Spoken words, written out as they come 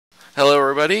Hello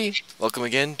everybody, welcome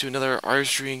again to another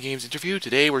Artistry and Games interview.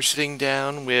 Today we're sitting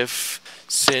down with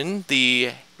Xin,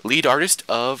 the lead artist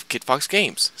of Kitfox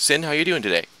Games. Xin, how are you doing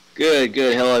today? Good,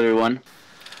 good. Hello, everyone.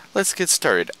 Let's get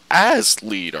started. As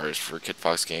lead artist for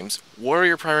Kitfox Games, what are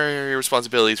your primary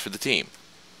responsibilities for the team?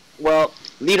 Well,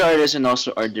 lead artist and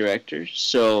also art director,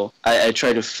 so I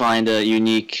try to find a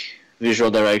unique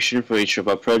visual direction for each of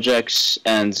our projects,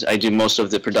 and I do most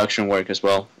of the production work as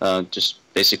well. Just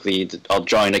basically, I'll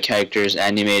drawing the characters,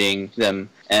 animating them,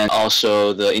 and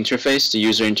also the interface, the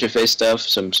user interface stuff,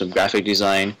 some graphic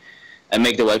design. I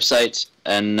make the website,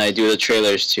 and I do the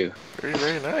trailers too. Very,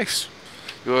 very nice.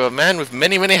 You're a man with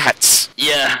many, many hats.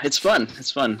 Yeah, it's fun.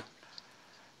 It's fun.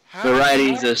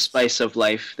 Variety is the spice of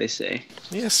life, they say.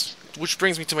 Yes. Which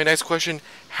brings me to my next question.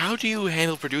 How do you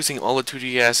handle producing all the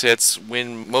 2D assets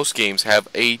when most games have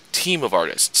a team of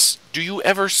artists? Do you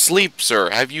ever sleep, sir?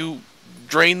 Have you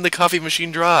drained the coffee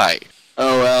machine dry?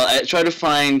 Oh, well, I try to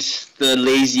find the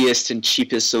laziest and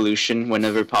cheapest solution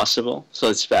whenever possible, so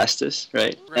it's fastest,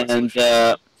 right? And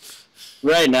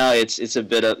right now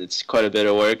it's quite a bit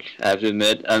of work, I have to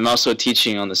admit. I'm also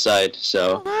teaching on the side,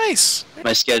 so nice.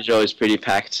 My schedule is pretty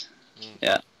packed.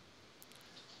 Yeah.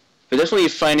 But definitely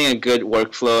finding a good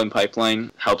workflow and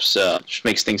pipeline helps, just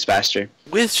makes things faster.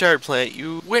 With Shattered Planet,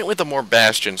 you went with a more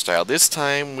Bastion style. This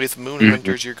time, with Moon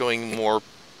Hunters, you're going more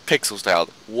pixel style.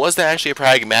 Was that actually a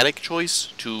pragmatic choice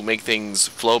to make things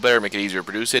flow better, make it easier to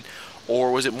produce it,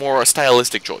 or was it more a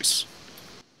stylistic choice?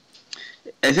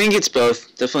 I think it's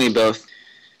both, definitely both.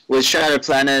 With Shattered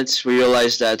Planet, we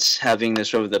realized that having the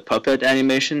sort of the puppet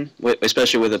animation,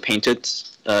 especially with the painted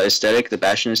aesthetic, the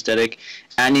Bastion aesthetic,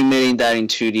 animating that in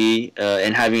 2D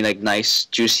and having like nice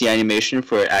juicy animation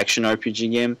for an action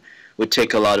RPG game would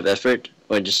take a lot of effort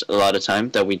or just a lot of time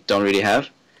that we don't really have.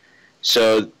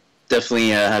 So definitely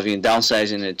having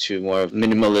downsizing it to more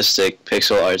minimalistic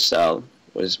pixel art style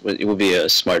it would be a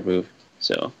smart move.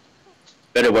 So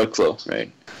better workflow, right?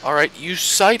 Alright, you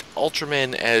cite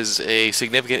Ultraman as a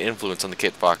significant influence on the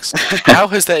Kitfox. How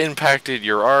has that impacted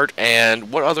your art,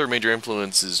 and what other major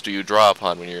influences do you draw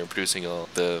upon when you're producing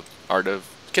the art of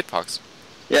Kitfox?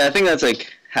 Yeah, I think that's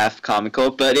like half comical,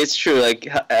 but it's true. Like,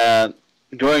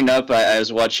 growing up, I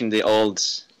was watching the old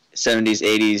 70s,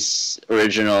 80s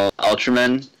original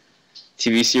Ultraman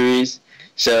TV series.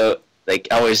 So, like,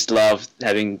 I always loved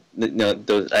having,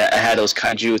 those, I had those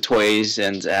kaiju toys,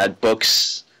 and I had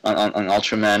books on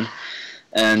Ultraman,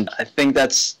 and I think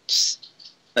that's just,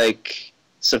 like,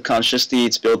 subconsciously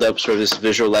it's built up sort of this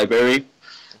visual library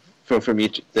for me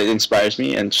that inspires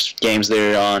me, and just games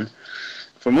later on.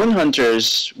 For Moon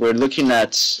Hunters, we're looking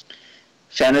at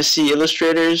fantasy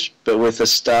illustrators, but with a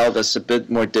style that's a bit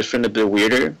more different, a bit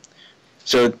weirder.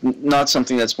 So not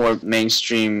something that's more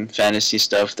mainstream fantasy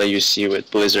stuff that you see with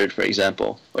Blizzard, for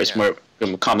example, where it's more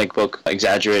comic book,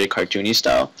 exaggerated, cartoony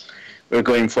style. We're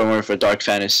going for more for dark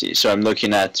fantasy. So I'm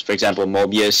looking at, for example,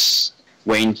 Mobius,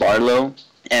 Wayne Barlow,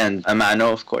 and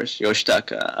Amano, of course,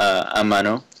 Yoshitaka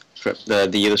Amano, for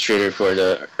the illustrator for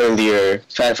the earlier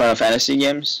Final Fantasy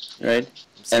games, right?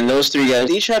 And those three guys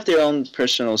each have their own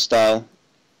personal style,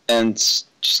 and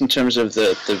just in terms of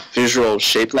the visual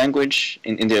shape language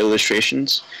in their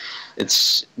illustrations,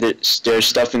 there's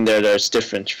stuff in there that's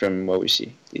different from what we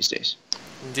see these days.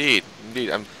 Indeed,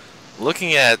 indeed. I'm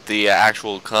looking at the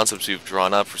actual concepts you've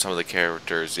drawn up for some of the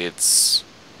characters. It's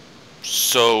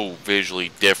so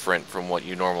visually different from what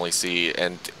you normally see,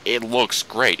 and it looks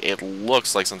great. It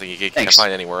looks like something you can't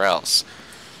find anywhere else.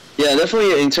 Yeah,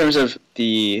 definitely in terms of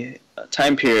the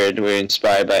time period, we're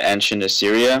inspired by ancient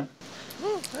Assyria.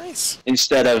 Nice.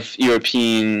 Instead of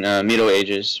European Middle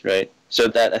Ages, right? So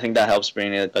that I think that helps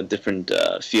bring a different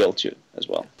feel to it as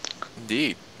well.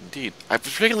 Indeed, indeed. I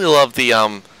particularly love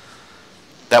the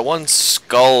that one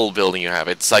skull building you have.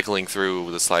 It's cycling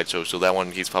through the slideshow, so that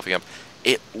one keeps popping up.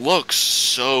 It looks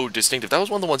so distinctive. That was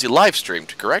one of the ones you live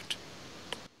streamed, correct?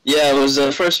 Yeah, it was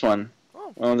the first one.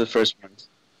 Oh. One of the first ones.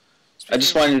 I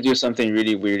just wanted to do something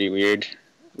really weird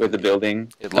with the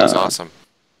building. It looks awesome.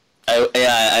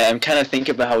 I'm kind of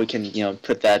thinking about how we can,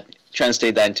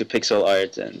 translate that into pixel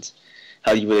art and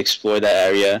how you would explore that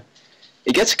area.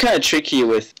 It gets kind of tricky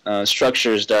with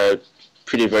structures that are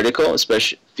pretty vertical,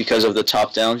 especially because of the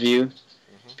top-down view,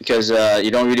 because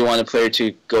you don't really want the player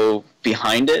to go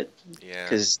behind it,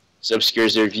 because it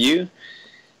obscures their view.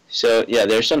 So yeah,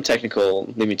 there's some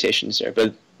technical limitations there,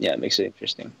 but yeah, it makes it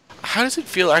interesting. How does it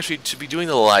feel actually to be doing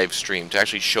the live stream, to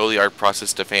actually show the art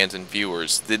process to fans and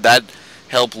viewers? Did that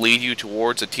help lead you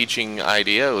towards a teaching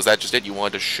idea? Was that just it? You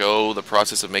wanted to show the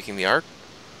process of making the art?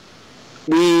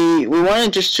 We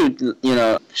wanted just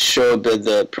to show a bit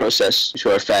the process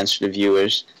to our fans, to the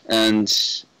viewers,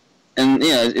 and And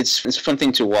yeah, it's a fun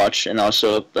thing to watch. And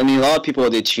also, I mean, a lot of people,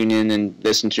 they tune in and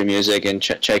listen to music and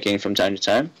check in from time to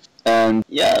time. And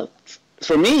yeah,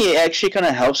 for me, it actually kind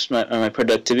of helps my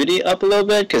productivity up a little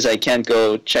bit because I can't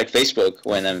go check Facebook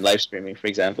when I'm live streaming, for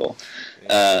example.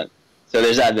 So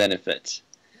there's that benefit.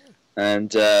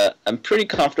 And I'm pretty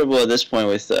comfortable at this point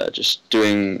with just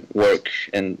doing work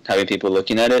and having people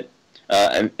looking at it.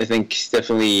 I think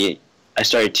definitely I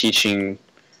started teaching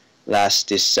last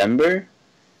December,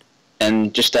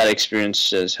 and just that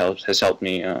experience has helped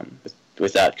me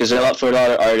with that. Because for a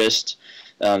lot of artists,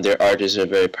 their art is a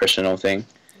very personal thing,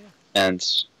 and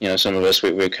some of us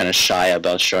we're kind of shy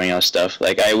about showing our stuff.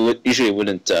 Like I usually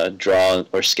wouldn't draw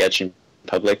or sketch in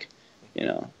public,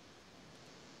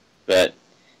 but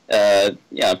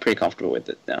yeah, I'm pretty comfortable with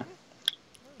it now.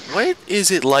 What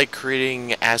is it like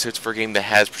creating assets for a game that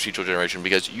has procedural generation?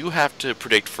 Because you have to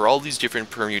predict for all these different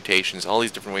permutations, all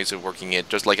these different ways of working it,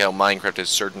 just like how Minecraft has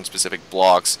certain specific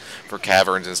blocks for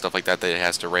caverns and stuff like that that it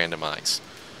has to randomize.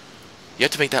 You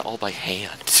have to make that all by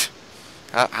hand.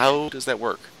 How does that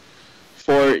work?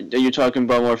 Are you talking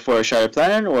about more for Shattered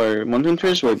Planet or Moon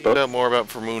Hunters or both? More about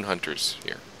for Moon Hunters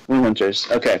here. Moon Hunters,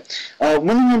 okay.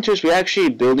 Moon Hunters, we're actually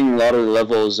building a lot of the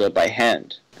levels by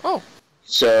hand. Oh.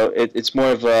 So it's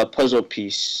more of a puzzle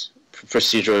piece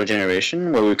procedural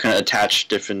generation where we kind of attach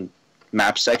different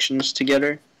map sections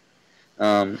together.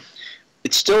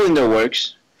 It's still in the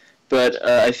works, but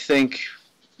I think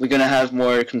we're going to have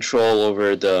more control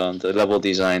over the level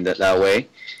design that way.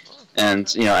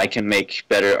 And, I can make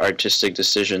better artistic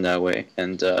decision that way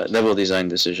and level design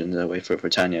decisions that way for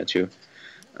Tanya too.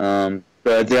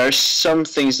 But there are some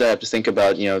things that I have to think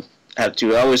about, have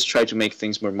to always try to make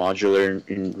things more modular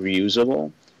and reusable.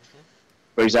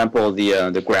 For example,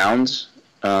 the ground,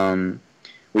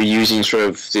 we're using sort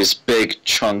of these big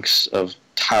chunks of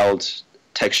tiled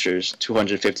textures,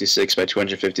 256 by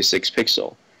 256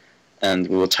 pixel, and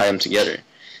we will tie them together.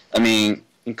 I mean,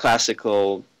 in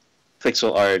classical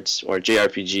pixel art or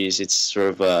JRPGs, it's sort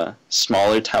of a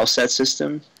smaller tile set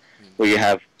system where you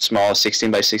have small 16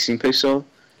 by 16 pixel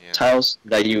tiles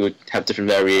that you would have different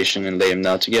variation and lay them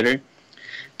down together.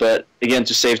 But again,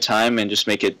 to save time and just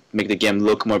make the game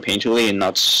look more painterly and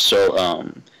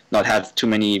not have too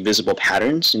many visible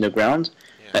patterns in the ground,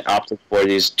 I opted for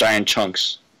these giant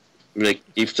chunks. Like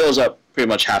it fills up pretty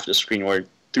much half the screen or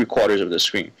 3/4 of the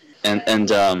screen, and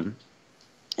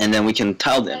then we can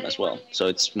tile them as well. So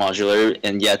it's modular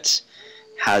and yet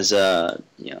has a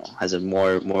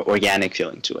more organic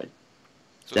feeling to it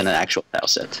than an actual tile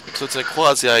set. So it's a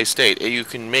quasi-state. You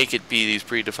can make it be these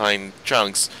predefined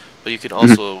chunks, but you can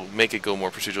also make it go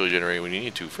more procedurally generated when you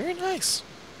need to. Very nice.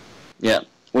 Yeah,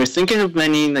 we're thinking of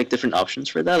many different options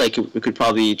for that. Like we could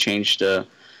probably change the,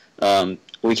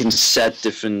 we can set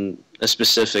a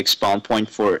specific spawn point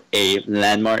for a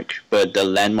landmark, but the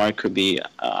landmark could be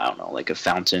I don't know, like a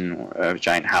fountain or a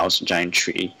giant house, a giant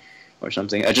tree, or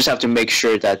something. I just have to make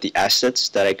sure that the assets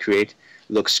that I create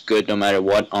looks good no matter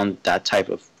what on that type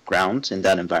of ground in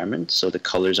that environment, so the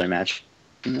colors are matched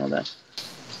and all that.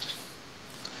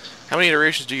 How many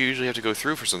iterations do you usually have to go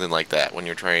through for something like that when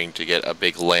you're trying to get a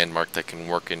big landmark that can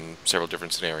work in several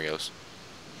different scenarios?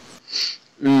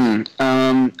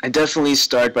 I definitely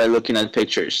start by looking at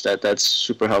pictures. That's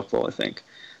super helpful, I think,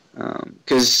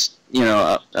 because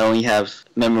I only have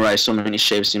memorized so many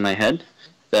shapes in my head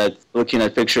that looking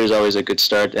at pictures is always a good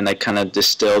start, and I kind of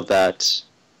distill that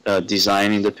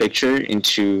designing the picture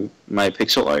into my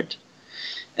pixel art.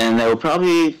 And I will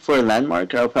probably, for a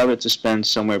landmark, I'll probably have to spend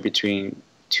somewhere between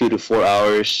 2 to 4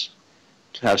 hours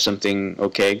to have something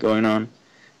okay going on,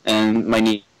 and might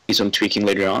need some tweaking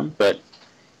later on. But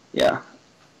yeah,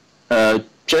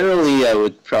 generally I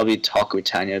would probably talk with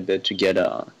Tanya a bit to get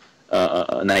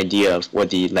an idea of what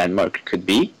the landmark could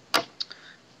be,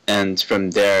 and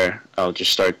from there I'll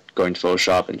just start going to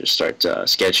Photoshop and just start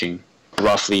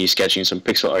roughly sketching some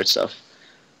pixel art stuff,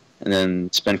 and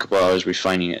then spend a couple hours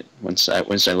refining it once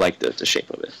I like the shape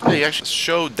of it. Yeah, you actually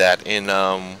showed that in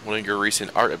one of your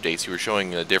recent art updates. You were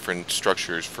showing different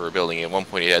structures for a building. At one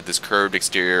point it had this curved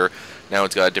exterior, now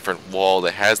it's got a different wall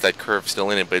that has that curve still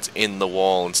in it, but it's in the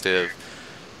wall instead of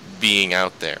being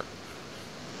out there.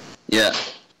 Yeah,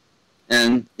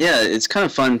 and yeah, it's kind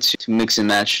of fun to mix and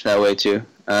match that way too.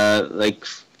 Like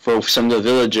for some of the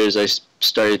villagers, I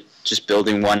started just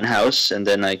building one house, and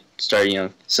then I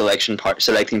started, selecting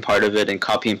part of it and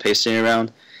copy and pasting it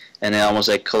around, and then almost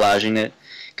like collaging it,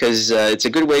 because it's a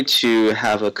good way to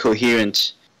have a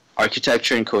coherent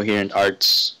architecture and coherent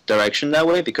arts direction that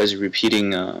way, because you're repeating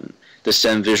the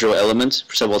same visual element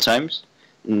several times,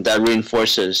 and that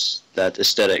reinforces that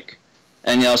aesthetic,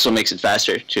 and it also makes it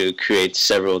faster to create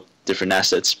several different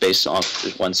assets based off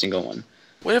just one single one.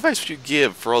 What advice would you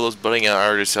give for all those budding out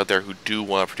artists out there who do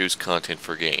want to produce content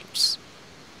for games?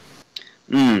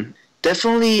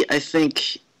 Definitely, I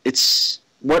think it's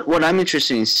what I'm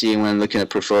interested in seeing when looking at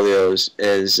portfolios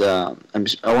is I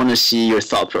want to see your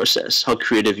thought process, how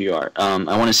creative you are.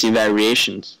 I want to see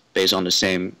variations based on the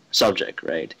same subject,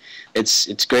 right?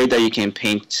 It's great that you can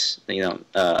paint, you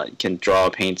can draw,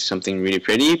 paint something really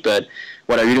pretty, but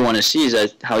what I really want to see is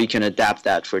that how you can adapt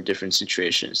that for different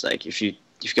situations. Like if you've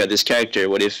got this character,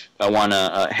 what if I want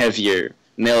a heavier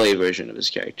melee version of this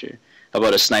character? How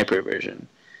about a sniper version?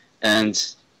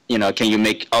 And can you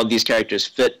make all these characters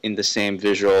fit in the same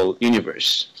visual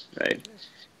universe, right?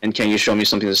 And can you show me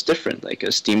something that's different, like a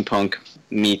steampunk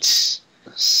meets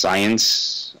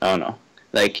science? I don't know.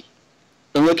 Like,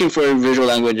 I'm looking for visual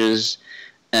languages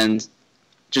and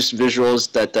just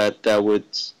visuals that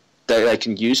I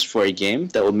can use for a game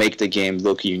that will make the game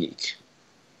look unique,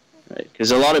 right?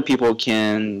 Because a lot of people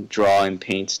can draw and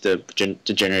paint the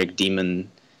generic demon,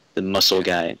 the muscle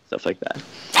guy, stuff like that.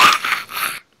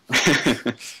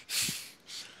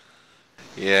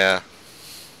 Yeah.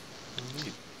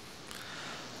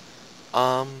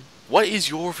 What is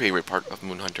your favorite part of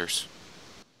Moon Hunters?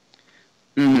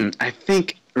 I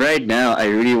think right now I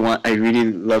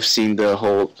really love seeing the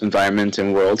whole environment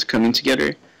and world coming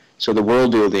together. So the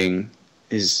world building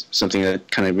is something that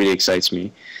kind of really excites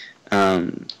me.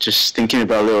 Just thinking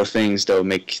about little things that will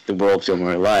make the world feel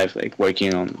more alive, like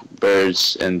working on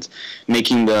birds and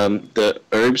making the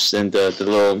herbs and the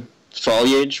little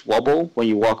foliage wobble when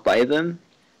you walk by them.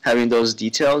 Having those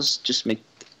details just make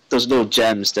those little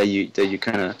gems that you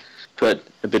kind of put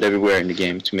a bit everywhere in the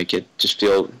game to make it just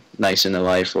feel nice and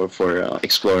alive for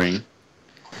exploring.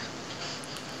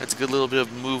 That's a good little bit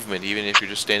of movement, even if you're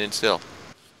just standing still.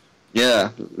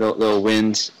 Yeah, little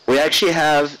wind. We actually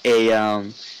have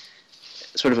a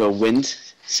sort of a wind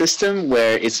system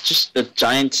where it's just a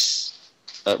giant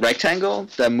rectangle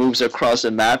that moves across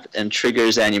the map and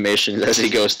triggers animations as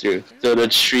it goes through. So the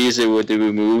trees it would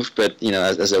move, but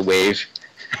as a wave.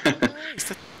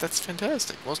 Nice. That's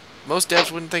fantastic. Most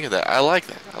devs wouldn't think of that. I like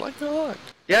that. I like that a lot.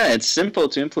 Yeah, it's simple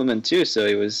to implement too. So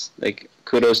it was like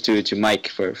kudos to Mike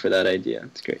for that idea.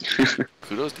 It's great.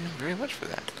 Kudos to him very much for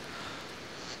that.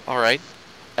 All right.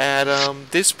 At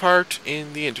this part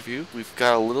in the interview, we've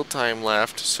got a little time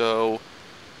left, so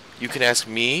you can ask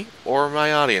me or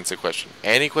my audience a question.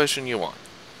 Any question you want.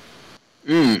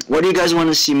 What do you guys want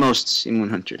to see most in Moon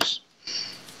Hunters?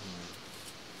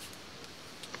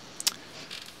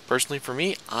 Personally, for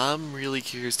me, I'm really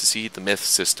curious to see the myth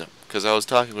system, because I was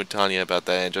talking with Tanya about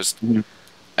that, and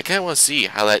I kind of want to see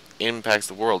how that impacts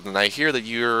the world. And I hear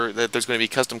that there's going to be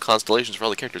custom constellations for all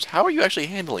the characters. How are you actually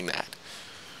handling that?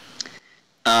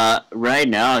 Right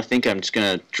now, I think I'm just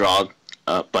gonna draw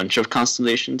a bunch of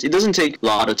constellations. It doesn't take a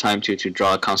lot of time to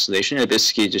draw a constellation. I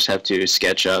basically just have to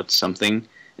sketch out something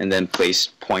and then place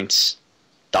points,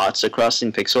 dots across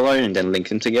in pixel art, and then link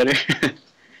them together.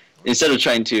 Instead of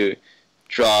trying to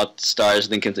draw stars,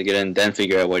 link them together, and then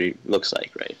figure out what it looks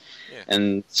like, right? Yeah.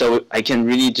 And so I can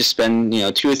really just spend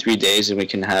 2 or 3 days, and we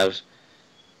can have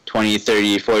 20,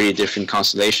 30, 40 different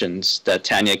constellations that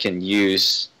Tanya can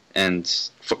use and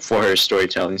for her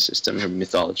storytelling system, her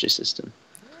mythology system.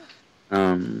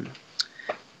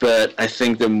 But I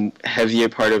think the heavier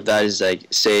part of that is, like,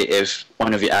 say if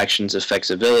one of the actions affects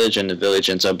a village and the village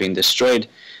ends up being destroyed,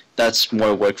 that's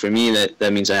more work for me.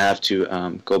 That means I have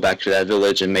to go back to that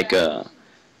village and make a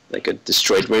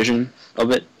destroyed version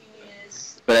of it.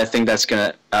 But I think that's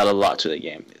gonna add a lot to the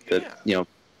game.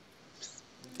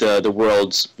 The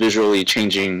world's visually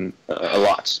changing a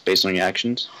lot based on your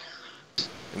actions.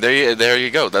 There you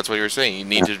go. That's what you were saying. You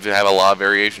need to have a lot of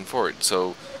variation for it.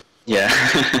 So yeah,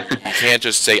 you can't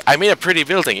just say, "I made a pretty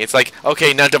building." It's like,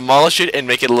 okay, now demolish it and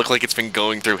make it look like it's been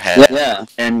going through hell. Yeah,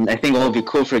 and I think what would be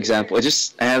cool, for example,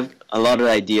 I have a lot of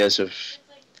ideas of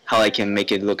how I can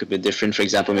make it look a bit different. For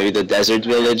example, maybe the desert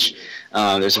village.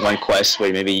 There's one quest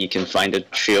where maybe you can find a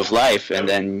tree of life, and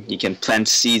then you can plant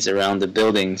seeds around the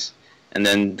buildings, and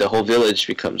then the whole village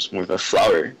becomes more of a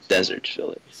flower desert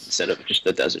village instead of just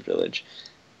a desert village.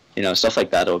 Stuff like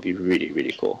that would be really,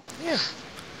 really cool. Yeah.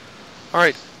 All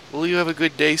right. Well, you have a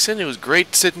good day, Sin. It was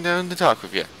great sitting down to talk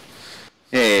with you.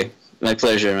 Hey, my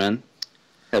pleasure, man.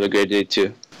 Have a great day,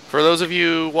 too. For those of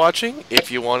you watching, if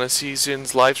you want to see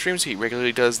Sin's live streams, he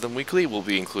regularly does them weekly. We'll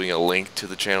be including a link to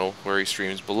the channel where he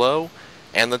streams below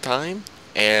and the time.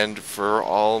 And for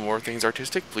all more things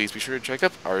artistic, please be sure to check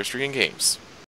out Artistry and Games.